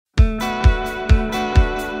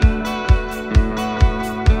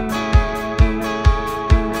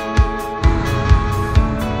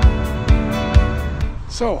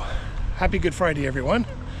So, happy Good Friday, everyone.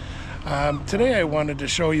 Today I wanted to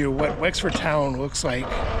show you what Wexford town looks like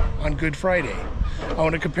on Good Friday. I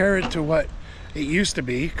want to compare it to what it used to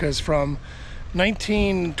be, because from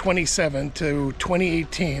 1927 to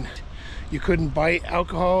 2018 you couldn't buy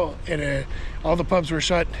alcohol, and all the pubs were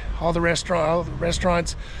shut, all the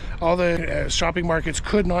restaurants, all the shopping markets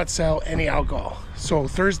could not sell any alcohol. So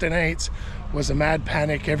Thursday nights was a mad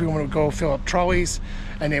panic. Everyone would go fill up trolleys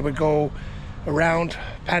and they would go around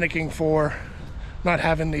panicking for not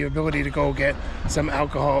having the ability to go get some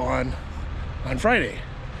alcohol on Friday.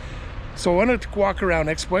 So I wanted to walk around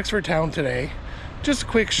Wexford town today, just a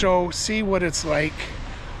quick show, see what it's like.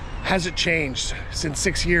 Has it changed since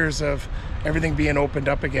 6 years of everything being opened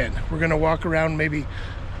up again? We're gonna walk around, maybe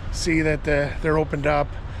see that they're opened up,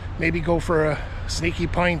 maybe go for a sneaky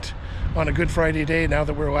pint on a Good Friday day now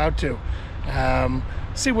that we're allowed to.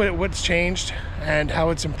 See what's changed and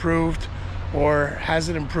how it's improved, or has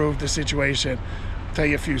it improved the situation. Tell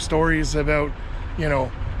you a few stories about,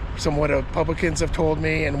 some what publicans have told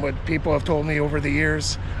me and what people have told me over the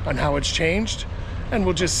years on how it's changed. And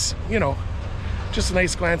we'll just, just a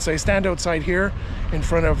nice glance. I stand outside here in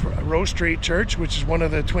front of Rose Street Church, which is one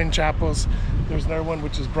of the twin chapels. There's another one,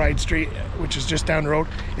 which is Bride Street, which is just down the road.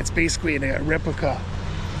 It's basically a replica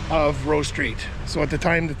of Rose Street. So at the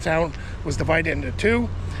time, the town was divided into two,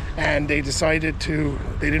 and they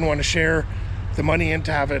didn't want to share the money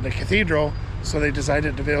into having a cathedral, so they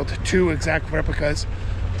decided to build two exact replicas,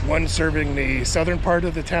 one serving the southern part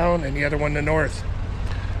of the town and the other one the north.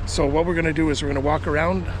 So what we're going to do is we're going to walk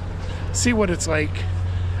around, see what it's like,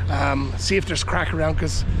 see if there's crack around,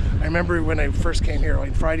 because I remember when I first came here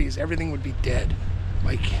on Fridays, everything would be dead.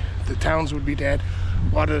 Like, the towns would be dead,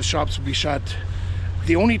 a lot of the shops would be shut.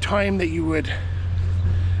 The only time that you would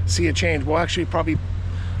see a change, we'll actually probably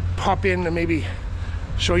pop in and maybe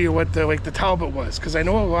show you what the Talbot was, because I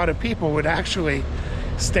know a lot of people would actually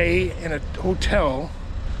stay in a hotel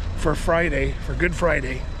for Good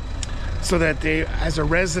Friday, so that they, as a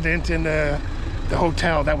resident in the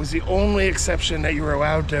hotel, that was the only exception that you were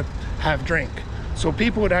allowed to have drink. So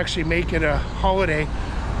people would actually make it a holiday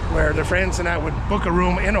where their friends and that would book a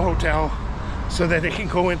room in a hotel so that they can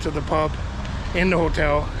go into the pub in the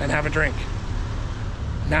hotel and have a drink.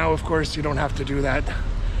 Now, of course, you don't have to do that.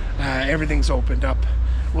 Everything's opened up.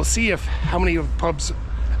 We'll see how many of pubs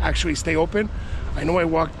actually stay open. I know I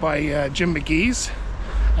walked by Jim McGee's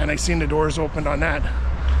and I seen the doors opened on that.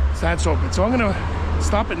 So that's open. So I'm gonna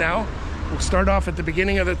stop it now. We'll start off at the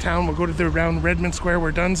beginning of the town. We'll go to around Redmond Square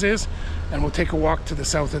where Dunn's is, and we'll take a walk to the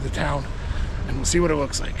south of the town, and we'll see what it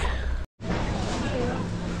looks like.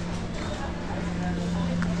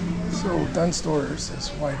 So Dunn's stores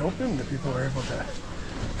is wide open. The people are able to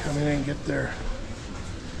come in and get their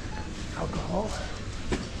alcohol.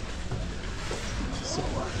 So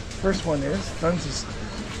first one is, Dunn's is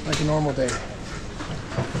like a normal day.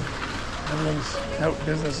 Everything's out,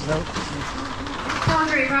 business is out.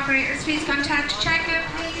 Operator, operators, please contact checkout,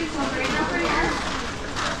 please.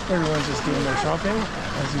 Operator. Everyone's just doing their shopping,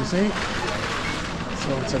 as you see.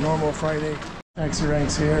 So it's a normal Friday. Taxi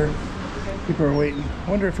ranks here. People are waiting. I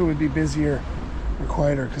wonder if it would be busier or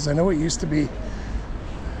quieter, because I know it used to be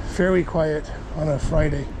fairly quiet on a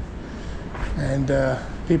Friday, and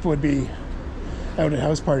people would be out at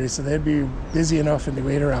house parties, so they'd be busy enough in the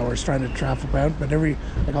later hours trying to traffic around, but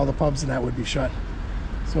all the pubs and that would be shut.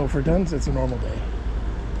 So for Dunn's, it's a normal day.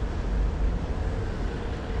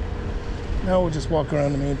 Now we'll just walk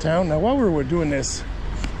around the main town. Now while we're doing this,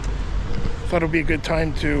 I thought it would be a good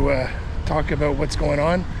time to talk about what's going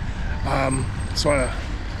on. I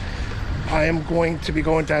am going to be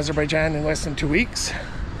going to Azerbaijan in less than 2 weeks.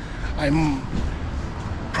 I'm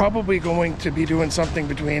probably going to be doing something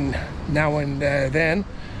between now and then,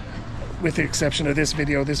 with the exception of this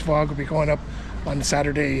video. This vlog will be going up on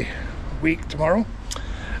Saturday week tomorrow.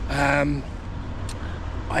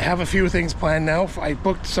 I have a few things planned now. I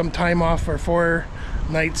booked some time off for 4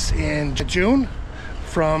 nights in June,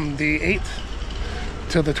 from the 8th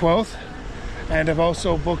to the 12th, and I've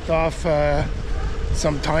also booked off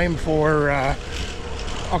some time for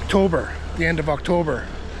October, the end of October.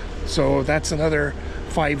 So that's another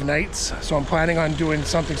 5 nights. So I'm planning on doing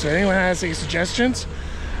something. So if anyone has any suggestions,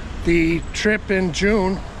 the trip in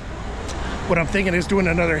June, what I'm thinking is doing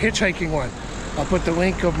another hitchhiking one. I'll put the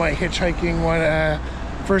link of my hitchhiking one,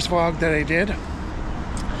 first vlog that I did.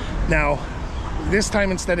 Now, this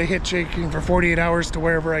time, instead of hitchhiking for 48 hours to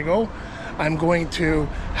wherever I go, I'm going to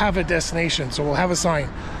have a destination. So we'll have a sign.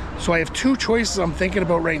 So I have 2 choices I'm thinking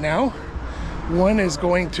about right now. One is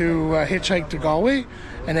going to hitchhike to Galway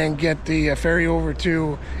and then get the ferry over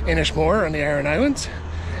to Inishmore on the Aran Islands.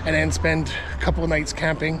 and then spend a couple of nights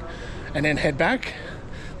camping and then head back.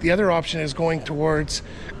 The other option is going towards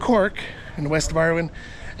Cork in the west of Ireland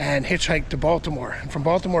and hitchhike to Baltimore. And from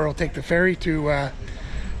Baltimore, I'll take the ferry to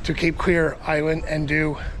Cape Clear Island and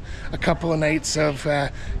do a couple of nights of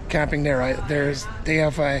camping there.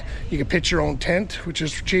 You can pitch your own tent, which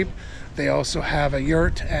is cheap. They also have a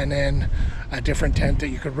yurt and then a different tent that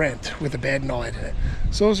you could rent with a bed and all that in it.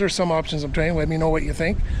 So those are some options I'm trying. Let me know what you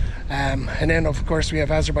think. And then of course we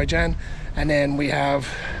have Azerbaijan, and then we have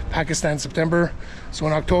Pakistan September. So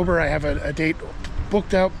in October I have a date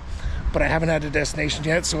booked out, but I haven't had a destination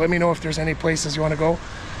yet. So let me know if there's any places you want to go.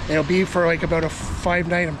 It'll be for like about a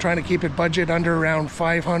 5-night. I'm trying to keep it budget under around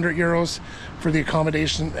 500 euros for the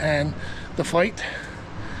accommodation and the flight.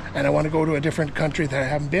 And I want to go to a different country that I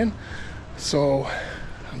haven't been. So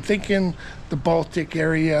I'm thinking the Baltic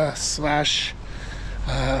area slash,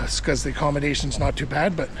 because the accommodation's not too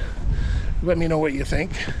bad, but let me know what you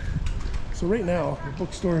think. So right now, the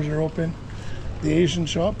bookstores are open. The Asian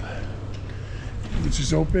shop, which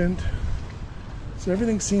is opened. So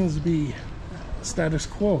everything seems to be status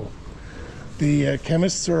quo. The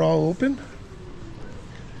chemists are all open.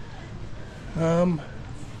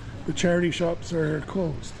 The charity shops are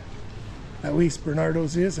closed. At least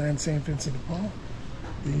Bernardo's is, and St. Vincent de Paul.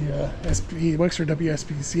 The Wexford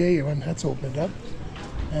WSPCA one, that's opened up.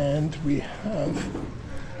 And we have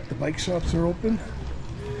the bike shops are open.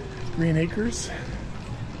 Green Acres,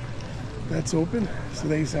 that's open. So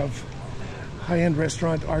they have high-end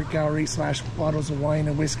restaurant, art gallery slash bottles of wine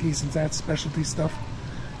and whiskey, since that's specialty stuff,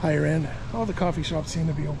 higher end. All the coffee shops seem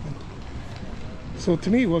to be open. So to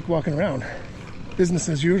me, look, walking around, business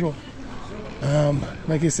as usual.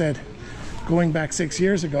 Like I said, going back 6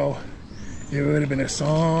 years ago, it would have been a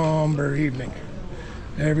somber evening.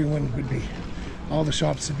 Everyone would be, all the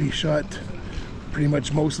shops would be shut, pretty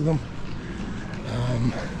much most of them.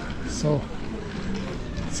 So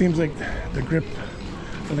it seems like the grip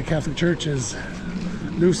of the Catholic Church is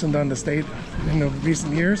loosened on the state in the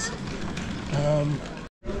recent years.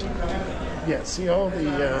 Yeah, see, all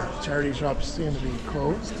the charity shops seem to be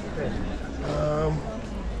closed.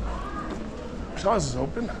 Shaw's is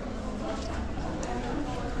open.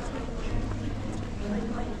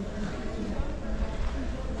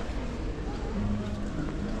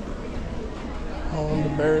 On the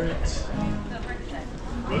Barrett.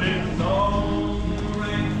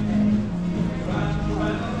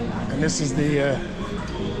 And this is the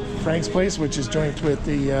Frank's place, which is joint with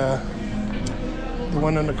the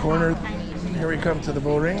one on the corner. Here we come to the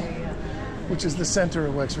Bull Ring, which is the center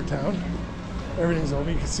of Wexford town. Everything's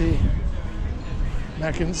open. You can see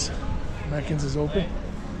Mackin's is open.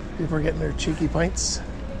 People are getting their cheeky pints.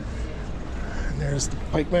 And there's the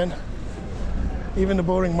Pikeman. Even the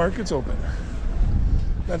Bull Ring Market's open.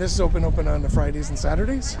 Now this is open on the Fridays and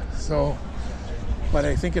Saturdays. So, but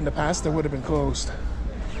I think in the past it would have been closed.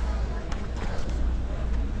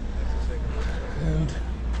 And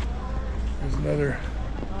there's another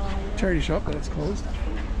charity shop, but it's closed.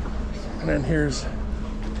 And then here's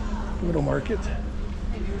a little market.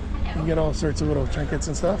 You can get all sorts of little trinkets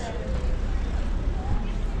and stuff.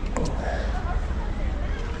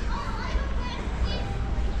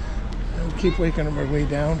 And keep waking our way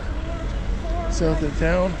down south of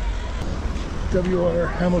town. W.R.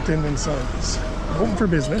 Hamilton and Sons, open for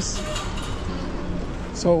business.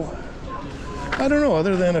 So I don't know,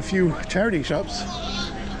 other than a few charity shops,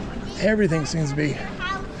 everything seems to be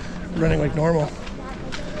running like normal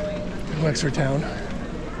in Wexford town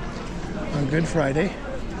on Good Friday.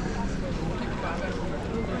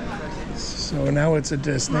 So now it's a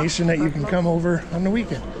destination that you can come over on the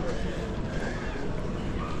weekend.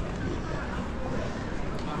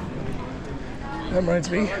 That reminds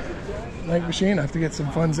me, night machine, I have to get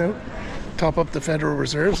some funds out, top up the Federal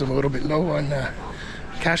Reserves. I'm a little bit low on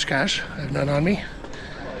cash. I have none on me.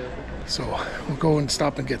 So we'll go and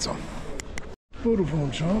stop and get some.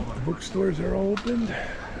 Vodafone shop, the bookstores are all opened.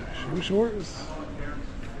 Shoe stores.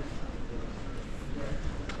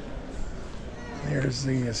 There's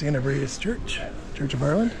the St. Abrius Church of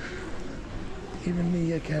Ireland. Even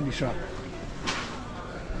the candy shop.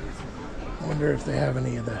 I wonder if they have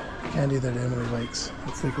any of the candy that Emily likes.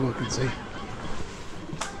 Let's take a look and see.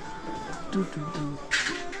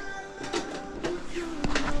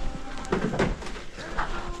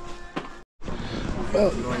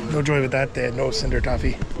 Well, no joy with that. They had no cinder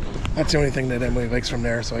toffee. That's the only thing that Emily likes from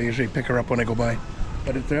there, so I usually pick her up when I go by.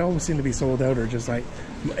 But they always seem to be sold out, or just like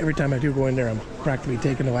every time I do go in there, I'm practically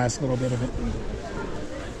taking the last little bit of it.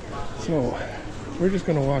 So we're just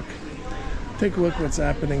going to walk, take a look what's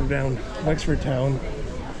happening down Wexford town.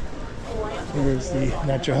 There's the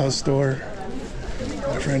Natural House store,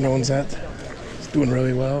 friend owns that. It's doing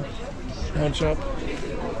really well. Pawn shop.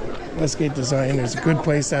 Westgate Design is a good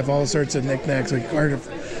place to have all sorts of knickknacks, like art of,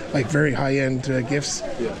 like very high-end gifts.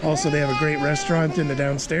 Also, they have a great restaurant in the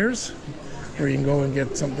downstairs where you can go and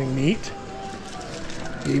get something neat.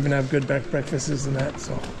 They even have good breakfasts and that.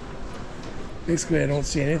 So basically, I don't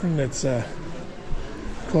see anything that's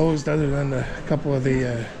closed other than a couple of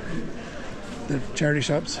the charity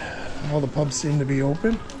shops. All the pubs seem to be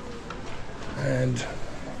open, and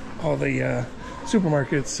all the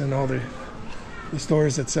supermarkets and all the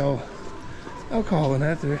stores that sell alcohol and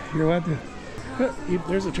that. You're allowed to.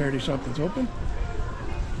 There's a charity shop that's open.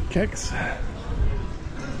 Kex.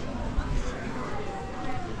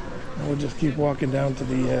 And we'll just keep walking down to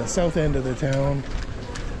the south end of the town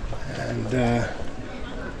and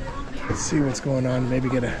see what's going on. Maybe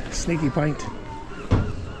get a sneaky pint.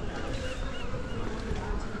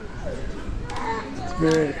 It's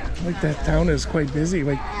very, like, that town is quite busy.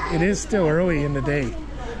 Like, it is still early in the day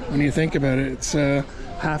when you think about it. It's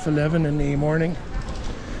 11:30 in the morning,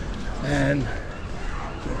 and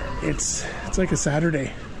it's like a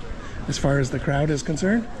Saturday as far as the crowd is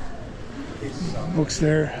concerned. Books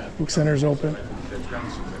there, book center's open.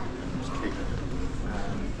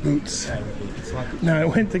 Boots. Now, I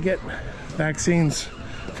went to get vaccines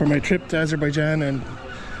for my trip to Azerbaijan and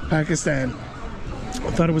Pakistan.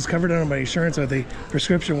 I thought it was covered under my insurance, or the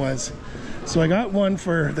prescription was. So I got one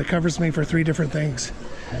that covers me for 3 different things.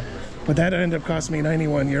 But that ended up costing me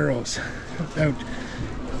 91 euros.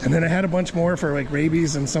 And then I had a bunch more for like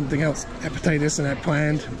rabies and something else, hepatitis, and that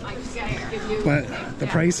planned. But the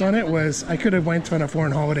price on it was, I could have went on a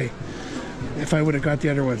foreign holiday if I would have got the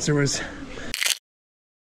other ones. There was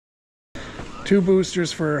 2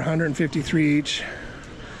 boosters for 153 each.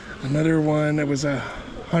 Another one that was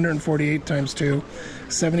 148 times 2,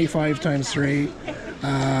 75 times 3,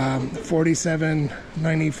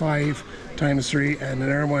 47.95 times 3, and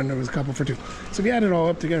another one that was a couple for 2. So if you add it all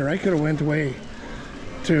up together, I could have went away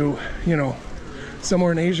to, you know,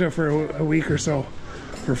 somewhere in Asia for a week or so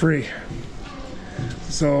for free.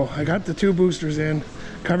 So I got the 2 boosters in,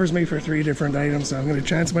 covers me for 3 different items, so I'm going to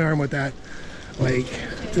chance my arm with that, like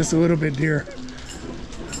just a little bit dear.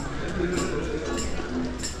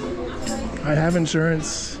 I have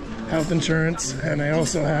insurance, health insurance, and I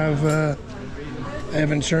also have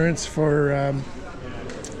insurance for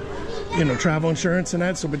you know, travel insurance and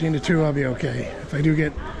that. So between the 2, I'll be okay. If I do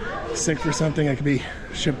get sick for something, I could be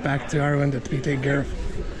shipped back to Ireland to be taken care of.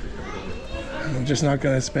 I'm just not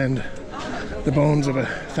going to spend the bones of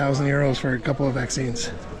 1,000 euros for a couple of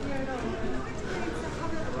vaccines.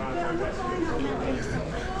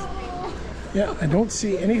 Yeah, I don't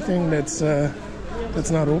see anything that's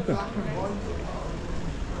not open.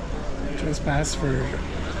 Just pass for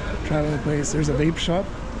traveling place. There's a vape shop.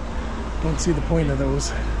 Don't see the point of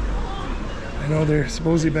those. I know they're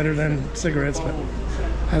supposedly better than cigarettes, but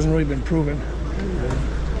hasn't really been proven.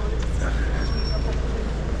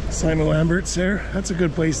 Simon Lambert's there. That's a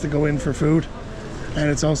good place to go in for food,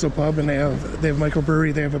 and it's also a pub. And they have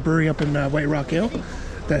microbrewery. They have a brewery up in White Rock Hill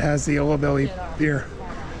that has the Ola Belly beer,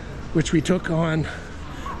 which we took on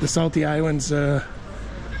the Salty Islands, the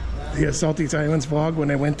Salty Islands vlog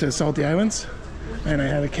when I went to Salty Islands, and I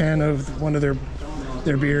had a can of one of their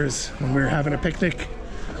beers when we were having a picnic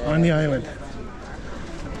on the island.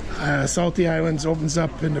 Salty Islands opens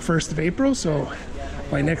up in the 1st of April, so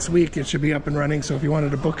by next week it should be up and running. So if you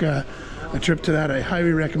wanted to book a trip to that, I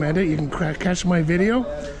highly recommend it. You can catch my video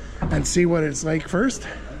and see what it's like first,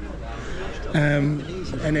 and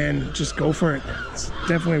then just go for it. It's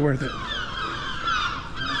definitely worth it.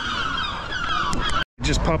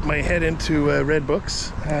 Just popped my head into Red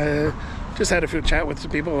Books. Just had a few chat with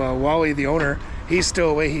some people. Wally, the owner, he's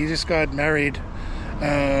still away. He just got married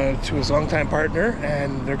to his longtime partner,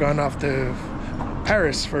 and they're gone off to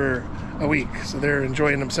Paris for a week. So they're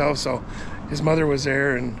enjoying themselves. So his mother was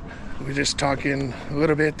there, and we were just talking a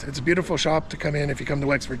little bit. It's a beautiful shop to come in if you come to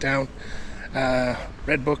Wexford town.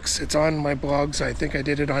 Red Books, it's on my blogs. I think I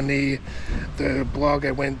did it on the blog.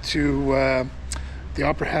 I went to the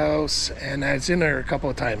Opera House, and it's in there a couple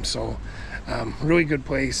of times. So really good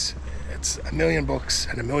place. It's 1 million books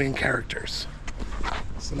and 1 million characters.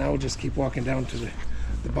 So now we'll just keep walking down to the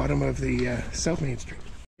bottom of the South Main Street.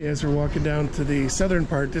 As we're walking down to the southern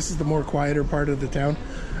part, this is the more quieter part of the town.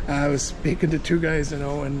 I was speaking to 2 guys, you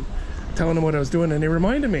know, and telling them what I was doing, and they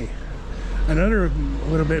reminded me. Another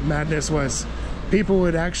little bit madness was people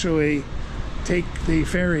would actually take the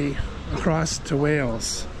ferry across to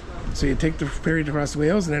Wales. So you take the ferry across to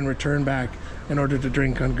Wales and then return back in order to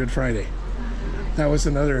drink on Good Friday. That was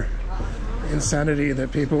another insanity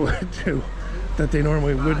that people would do that they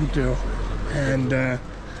normally wouldn't do. And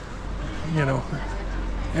you know,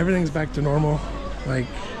 everything's back to normal. Like,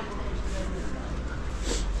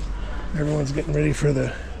 everyone's getting ready for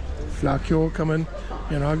the Flaccio coming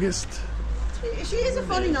in August. She is a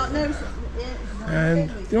funny nut now. And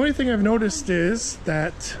the only thing I've noticed is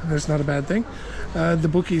that, there's not a bad thing, the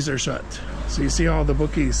bookies are shut. So you see all the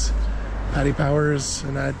bookies, Paddy Powers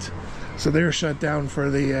and that, so they're shut down for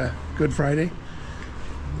the Good Friday.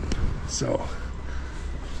 So,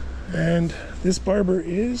 and this barber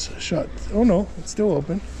is shut. Oh no, it's still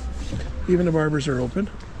open. Even the barbers are open.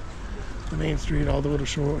 The main street, all the little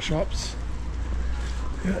shops.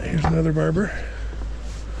 Yeah, here's another barber.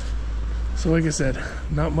 So like I said,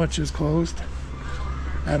 not much is closed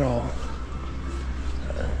at all.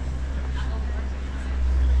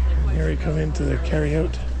 Here we come into the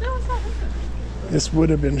carry-out. This would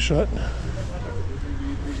have been shut. And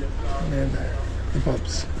then the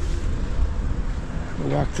pubs.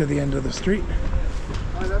 We'll walk to the end of the street.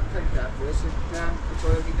 And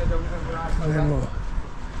then we'll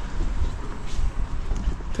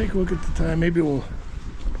take a look at the time. Maybe we'll...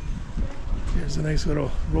 Here's a nice little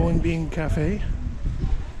rolling bean cafe.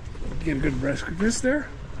 Get a good breakfast there.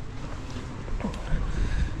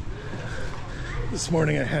 This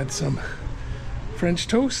morning I had some French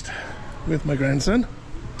toast with my grandson.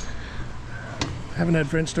 Haven't had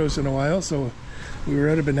French toast in a while, so we were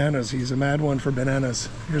out of bananas. He's a mad one for bananas.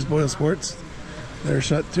 Here's Boyle Sports. They're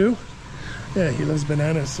shut too. Yeah, he loves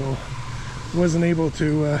bananas, so wasn't able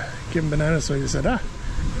to give him bananas, so he said,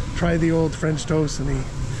 try the old French toast, and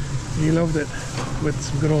he loved it with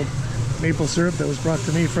some good old maple syrup that was brought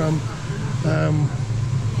to me from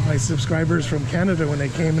my subscribers from Canada when they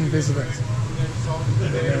came and visited us.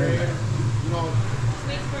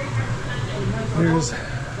 Here's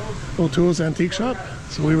O'Toole's Antique Shop.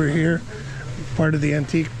 So we were here, part of the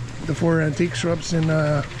 4 antique shops in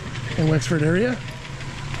Wexford area.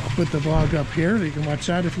 I'll put the vlog up here. You can watch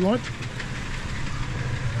that if you want.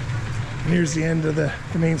 And here's the end of the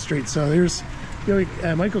main street. So there's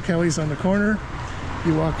Michael Kelly's on the corner.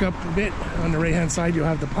 You walk up a bit on the right hand side, you'll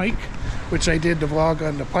have the Pike, which I did the vlog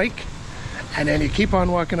on the Pike. And then you keep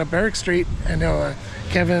on walking up Barrack Street and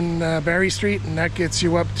Kevin Barry Street, and that gets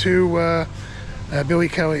you up to Billy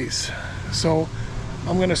Kelly's. So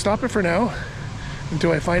I'm going to stop it for now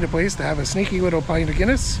until I find a place to have a sneaky little pint of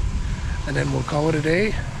Guinness, and then we'll call it a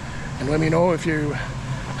day. And let me know if you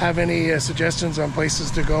have any suggestions on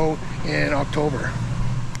places to go in October.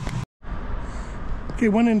 Okay,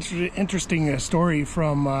 one interesting story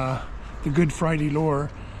from the Good Friday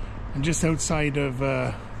lore, and just outside of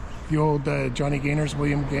the old Johnny Gaynor's,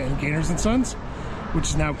 William Gaynor's and Sons, which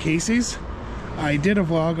is now Casey's. I did a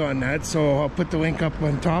vlog on that, so I'll put the link up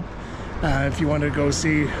on top if you want to go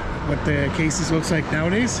see what the Casey's looks like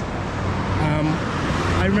nowadays.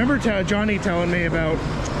 I remember Johnny telling me about,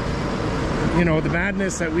 you know, the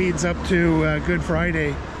madness that leads up to Good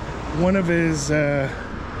Friday. One of his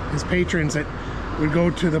patrons that would go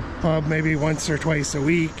to the pub maybe once or twice a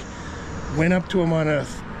week went up to him on a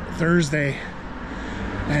Thursday,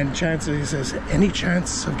 and he says, any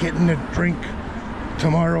chance of getting a drink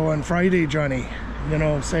tomorrow on Friday, Johnny? You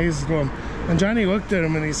know, says to him. And Johnny looked at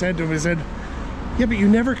him and he said to him, yeah, but you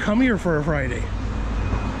never come here for a Friday.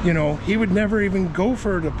 You know, he would never even go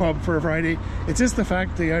for the pub for a Friday. It's just the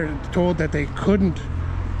fact they are told that they couldn't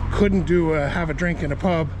have a drink in a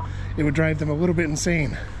pub. It would drive them a little bit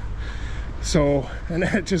insane. So, and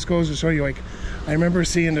that just goes to show you, like, I remember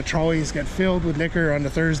seeing the trolleys get filled with liquor on the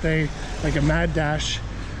Thursday, like a mad dash.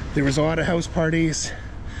 There was a lot of house parties,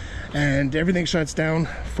 and everything shuts down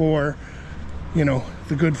for, you know,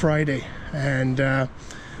 the Good Friday. And I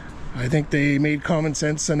think they made common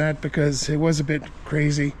sense on that, because it was a bit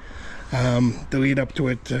crazy, the lead up to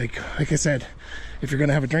it. Like I said, if you're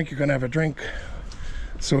gonna have a drink, you're gonna have a drink.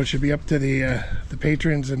 So it should be up to the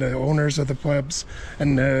patrons and the owners of the pubs,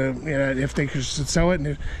 and if they should sell it,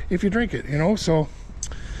 and if you drink it, you know. So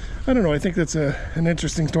I don't know. I think that's an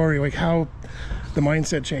interesting story, like how the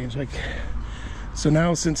mindset changed. Like, so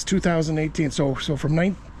now since 2018, so from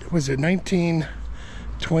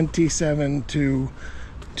 1927 to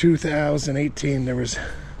 2018, there was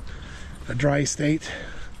a dry state,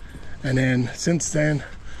 and then since then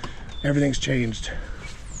everything's changed.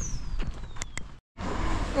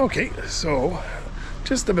 Okay, so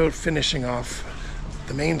just about finishing off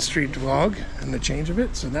the Main Street vlog and the change of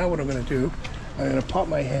it. So now what I'm going to do, I'm going to pop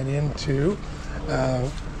my head into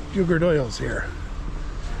Bugard Oils here,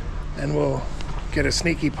 and we'll get a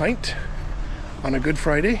sneaky pint on a Good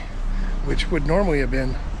Friday, which would normally have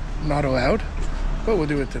been not allowed, but we'll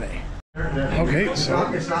do it today. Okay, so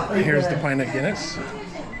here's the pint of Guinness.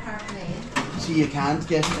 See, you can't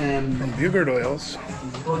get From Bugard Oils.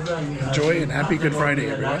 Enjoy and happy Good Friday,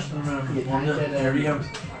 everyone. you can't get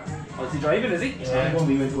Is he driving, is he? when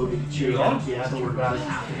we went to a big cheer, yeah, so we're glad.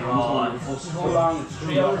 So long, it's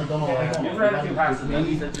 3 hours. You've read a few passes.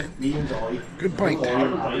 Me and Joy. Good point.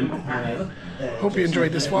 Hope you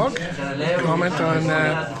enjoyed this vlog. Comment on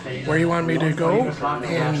where you want me to go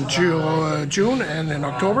in June and in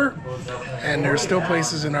October. And there's still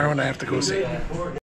places in Ireland I have to go see.